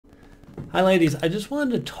Hi ladies, I just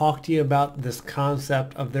wanted to talk to you about this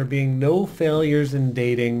concept of there being no failures in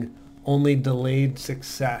dating, only delayed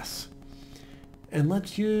success. And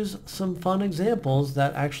let's use some fun examples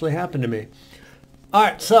that actually happened to me. All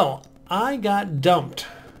right, so I got dumped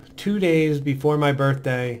 2 days before my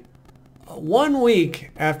birthday, 1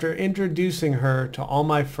 week after introducing her to all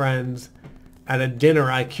my friends at a dinner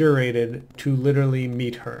I curated to literally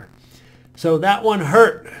meet her. So that one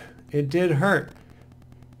hurt. It did hurt.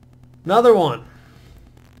 Another one,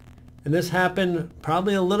 and this happened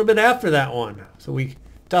probably a little bit after that one. So we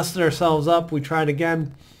dusted ourselves up, we tried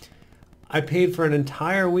again. I paid for an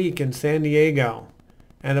entire week in San Diego,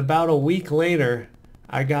 and about a week later,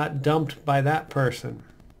 I got dumped by that person.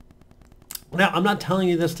 Now, I'm not telling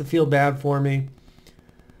you this to feel bad for me.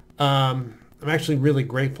 I'm actually really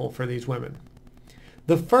grateful for these women.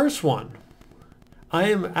 The first one, I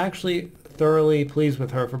am actually thoroughly pleased with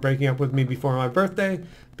her for breaking up with me before my birthday,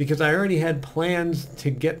 because I already had plans to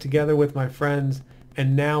get together with my friends,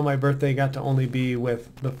 and now my birthday got to only be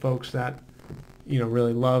with the folks that,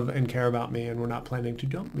 really love and care about me and were not planning to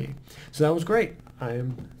dump me. So that was great. I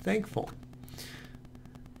am thankful.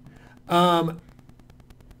 The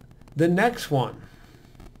next one,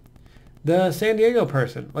 the San Diego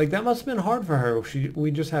person, that must have been hard for her. We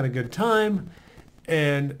just had a good time,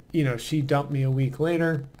 and she dumped me a week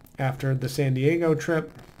later after the San Diego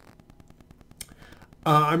trip.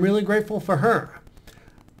 I'm really grateful for her.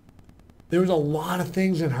 There was a lot of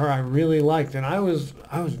things in her I really liked, and I was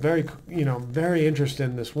very, very interested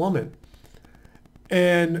in this woman.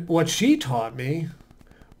 And what she taught me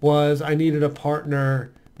was I needed a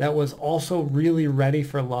partner that was also really ready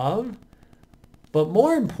for love, but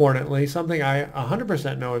more importantly, something I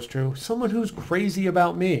 100% know is true, someone who's crazy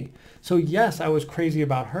about me. So yes, I was crazy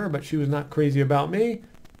about her, but she was not crazy about me.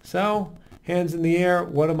 So hands in the air,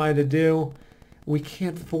 what am I to do? We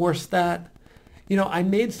can't force that. I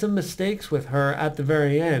made some mistakes with her at the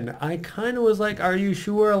very end. I kind of was like, are you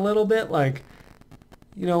sure, a little bit?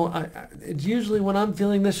 It's usually when I'm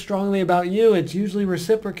feeling this strongly about you, it's usually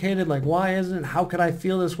reciprocated. Why isn't it? How could I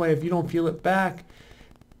feel this way if you don't feel it back?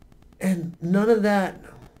 And none of that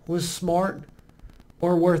was smart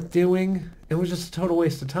or worth doing. It was just a total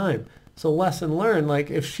waste of time. So lesson learned,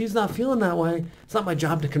 if she's not feeling that way, it's not my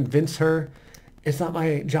job to convince her. It's not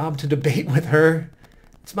my job to debate with her.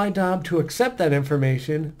 It's my job to accept that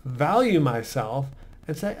information, value myself,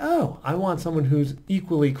 and say, oh, I want someone who's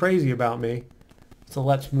equally crazy about me. So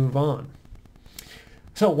let's move on.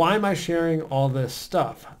 So why am I sharing all this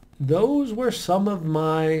stuff? Those were some of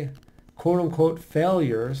my quote-unquote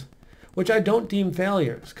failures, which I don't deem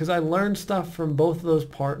failures, because I learned stuff from both of those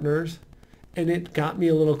partners, and it got me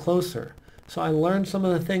a little closer. So I learned some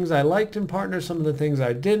of the things I liked in partners, some of the things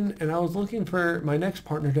I didn't, and I was looking for my next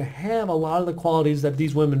partner to have a lot of the qualities that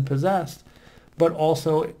these women possessed, but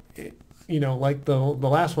also, like the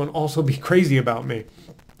last one, also be crazy about me.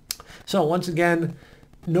 So once again,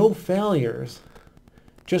 no failures,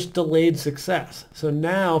 just delayed success. So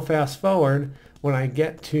now, fast forward, when I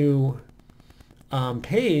get to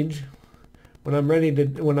Paige, when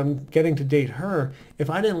I'm getting to date her,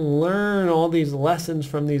 if I didn't learn all these lessons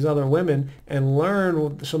from these other women and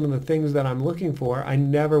learn some of the things that I'm looking for, I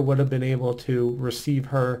never would have been able to receive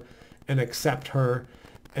her and accept her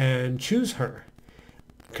and choose her.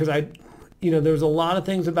 Because there was a lot of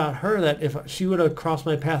things about her that if she would have crossed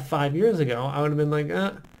my path 5 years ago, I would have been like,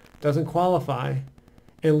 doesn't qualify.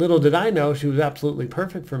 And little did I know she was absolutely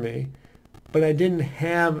perfect for me. But I didn't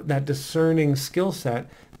have that discerning skill set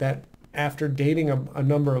that, after dating a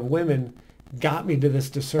number of women, got me to this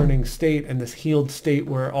discerning state and this healed state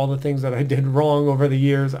where all the things that I did wrong over the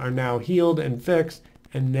years are now healed and fixed,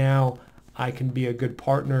 and now I can be a good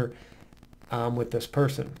partner with this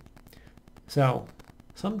person. So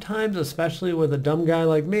sometimes, especially with a dumb guy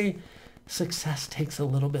like me, success takes a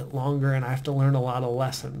little bit longer and I have to learn a lot of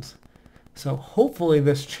lessons. So hopefully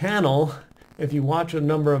this channel, if you watch a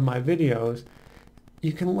number of my videos,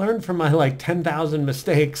 you can learn from my 10,000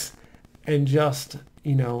 mistakes and just,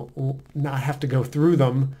 not have to go through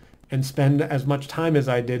them and spend as much time as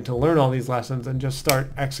I did to learn all these lessons, and just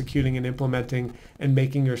start executing and implementing and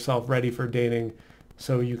making yourself ready for dating,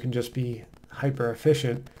 so you can just be hyper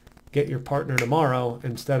efficient, get your partner tomorrow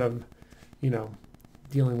instead of,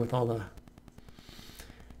 dealing with all the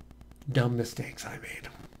dumb mistakes I made.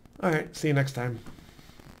 All right, see you next time.